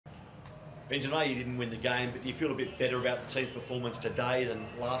Benji, I know you didn't win the game, but do you feel a bit better about the team's performance today than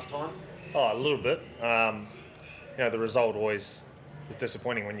last time? Oh, a little bit. The result always is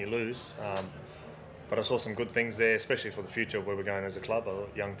disappointing when you lose. But I saw some good things there, especially for the future where we're going as a club.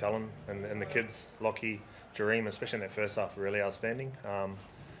 Young talent and the kids, Lockie, Jareem, especially in that first half, were really outstanding.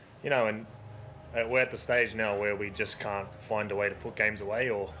 And we're at the stage now where we just can't find a way to put games away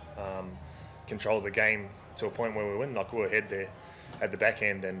or control the game to a point where we win. Like, we were ahead there at the back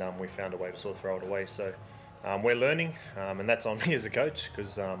end, and we found a way to sort of throw it away. So we're learning, and that's on me as a coach,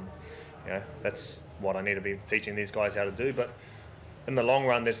 because that's what I need to be teaching these guys how to do. But in the long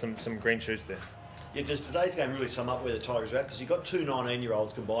run, there's some green shoots there. Yeah, does today's game really sum up where the Tigers are at? Because you've got two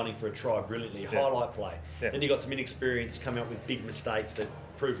 19-year-olds combining for a try brilliantly, highlight play. Yeah. Then you've got some inexperience coming up with big mistakes that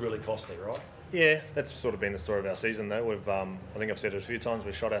prove really costly, right? Yeah, that's sort of been the story of our season, though. We've, I think I've said it a few times,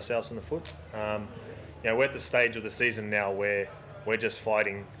 we've shot ourselves in the foot. We're at the stage of the season now where we're just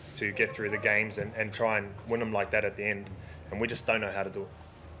fighting to get through the games and try and win them like that at the end, and we just don't know how to do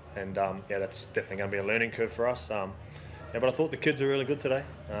it. And that's definitely going to be a learning curve for us. But I thought the kids are really good today.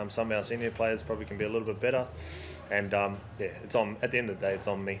 Some of our senior players probably can be a little bit better. And it's on. At the end of the day, it's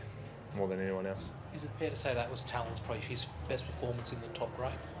on me more than anyone else. Is it fair to say that was Talon's probably his best performance in the top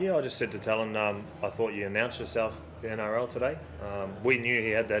grade? Yeah, I just said to Talon, I thought you announced yourself the NRL today. We knew he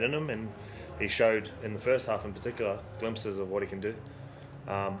had that in him, and he showed in the first half in particular glimpses of what he can do.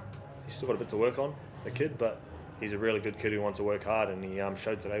 He's still got a bit to work on, the kid, but he's a really good kid who wants to work hard, and he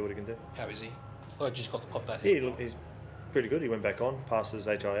showed today what he can do. How is he? Oh, just got that. Yeah, he's pretty good. He went back on, passed his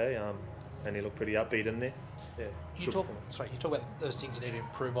HIA, and he looked pretty upbeat in there. Yeah. You talk about those things you need to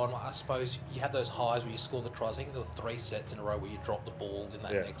improve on. I suppose you had those highs where you scored the tries. I think there were 3 sets in a row where you dropped the ball in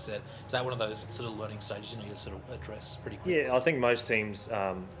that next set. Is that one of those sort of learning stages you need to sort of address pretty quickly? Yeah, I think most teams,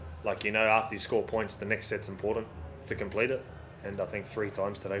 after you score points, the next set's important to complete it. And I think 3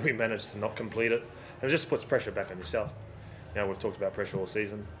 times today we managed to not complete it. And it just puts pressure back on yourself. We've talked about pressure all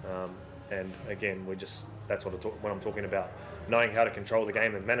season. And again, that's what I'm talking about. Knowing how to control the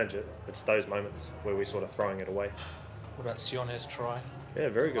game and manage it, it's those moments where we're sort of throwing it away. What about Sione's try? Yeah,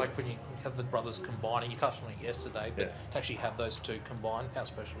 very good. Like when you have the brothers combining, you touched on it yesterday, but to actually have those two combined, how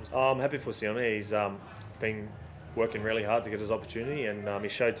special is that? I'm happy for Sione. He's been working really hard to get his opportunity, and he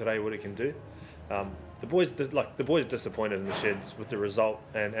showed today what he can do. The boys disappointed in the sheds with the result,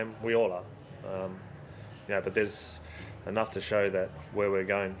 and we all are. But there's enough to show that where we're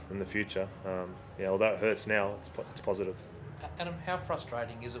going in the future. Although it hurts now, it's positive. Adam, how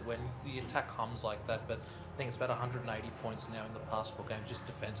frustrating is it when the attack hums like that, but I think it's about 180 points now in the past 4 games, just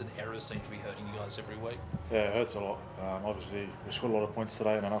defence and errors seem to be hurting you guys every week? Yeah, it hurts a lot. Obviously, we scored a lot of points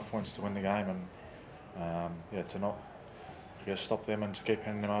today and enough points to win the game, and to not stop them and to keep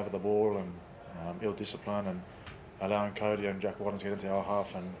handing them over the ball and ill discipline and allowing Cody and Jack Waddens to get into our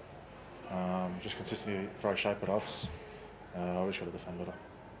half and just consistently throw shape at us. I wish we could have defended better.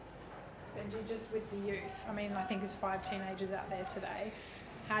 Benji, just with the youth, I think there's 5 teenagers out there today.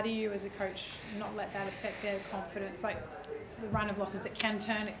 How do you as a coach not let that affect their confidence? Like the run of losses that can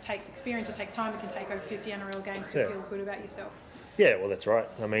turn, it takes experience, it takes time, it can take over 50 NRL games to feel good about yourself. Yeah, well, that's right.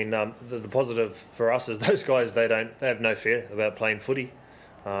 The positive for us is those guys, they have no fear about playing footy,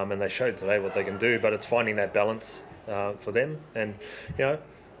 and they showed today what they can do, but it's finding that balance for them. And,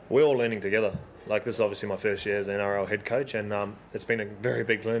 we're all learning together. Like, this is obviously my first year as an NRL head coach, and it's been a very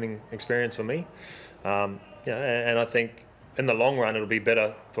big learning experience for me. And I think in the long run it'll be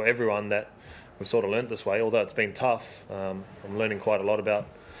better for everyone that we've sort of learnt this way. Although it's been tough, I'm learning quite a lot about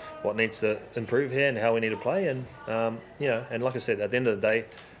what needs to improve here and how we need to play. And and like I said, at the end of the day,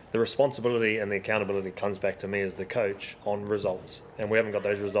 the responsibility and the accountability comes back to me as the coach on results, and we haven't got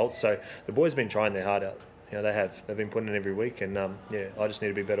those results. So the boys have been trying their heart out. They've been putting in every week, and I just need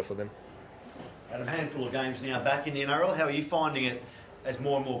to be better for them. Adam, a handful of games now back in the NRL. How are you finding it as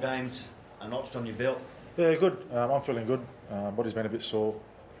more and more games are notched on your belt? Yeah, good. I'm feeling good. Body's been a bit sore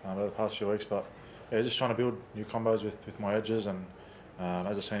over the past few weeks, but just trying to build new combos with my edges, and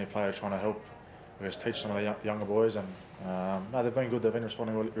as a senior player, trying to help, teach some of the younger boys. And they've been good. They've been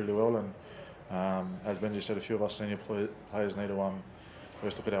responding really well. And as Benji said, a few of us senior players need to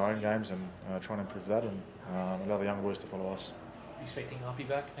look at our own games and try and improve that, and allow the younger boys to follow us. Are you expecting Harpy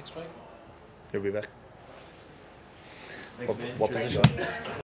back next week? He'll be back. Thanks, man. What position?